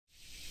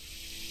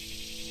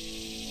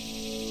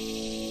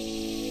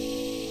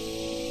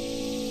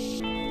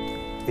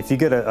If you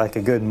get like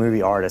a good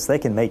movie artist, they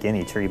can make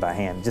any tree by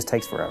hand. It just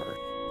takes forever.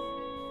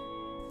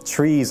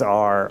 Trees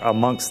are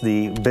amongst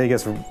the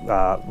biggest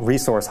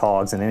resource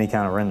hogs in any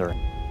kind of rendering.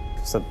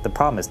 So the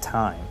problem is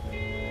time.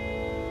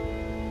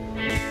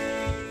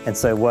 And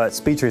so what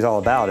SpeedTree is all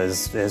about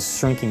is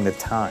shrinking the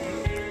time.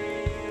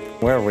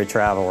 Wherever we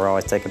travel, we're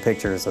always taking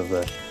pictures of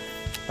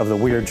the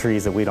weird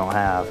trees that we don't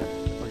have.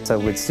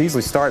 So it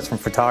usually starts from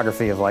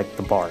photography of like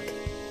the bark.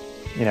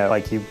 You know,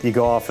 like you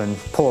go off and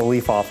pull a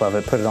leaf off of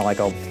it, put it on like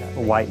a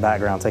white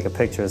background, take a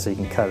picture so you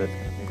can cut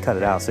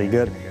it out. So you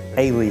get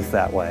a leaf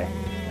that way.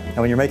 And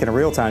when you're making a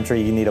real-time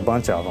tree, you need a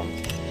bunch of them.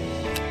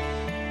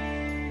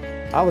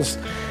 I was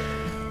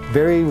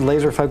very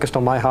laser focused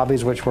on my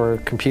hobbies, which were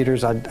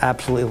computers. I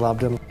absolutely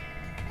loved them.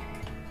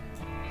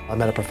 I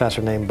met a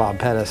professor named Bob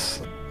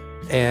Pettis,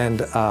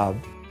 and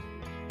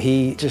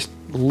he just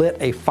lit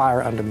a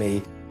fire under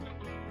me.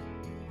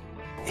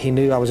 He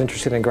knew I was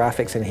interested in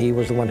graphics, and he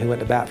was the one who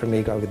went to bat for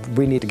me. Go,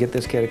 we need to get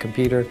this kid a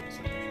computer.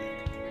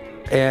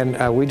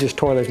 And we just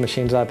tore those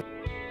machines up.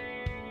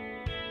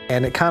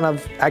 And it kind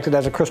of acted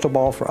as a crystal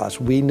ball for us.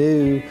 We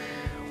knew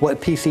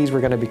what PCs were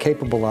going to be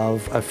capable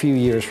of a few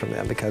years from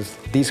them, because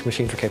these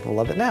machines are capable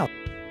of it now.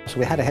 So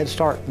we had a head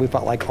start, we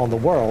felt like, on the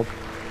world.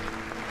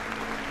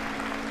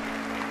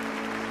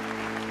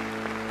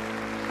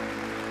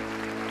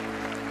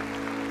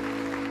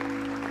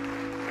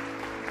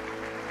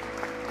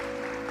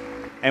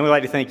 And we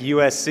like to thank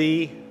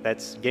USC,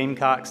 that's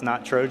Gamecocks,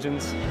 not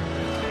Trojans.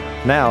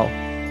 Now,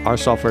 our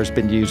software has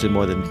been used in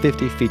more than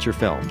 50 feature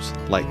films,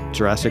 like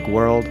Jurassic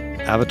World,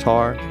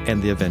 Avatar,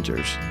 and The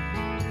Avengers.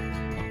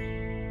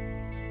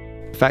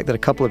 The fact that a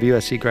couple of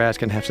USC grads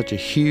can have such a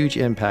huge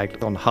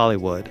impact on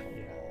Hollywood,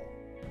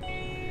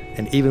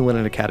 and even win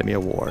an Academy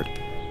Award,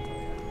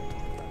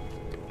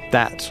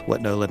 that's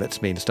what No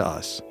Limits means to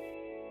us.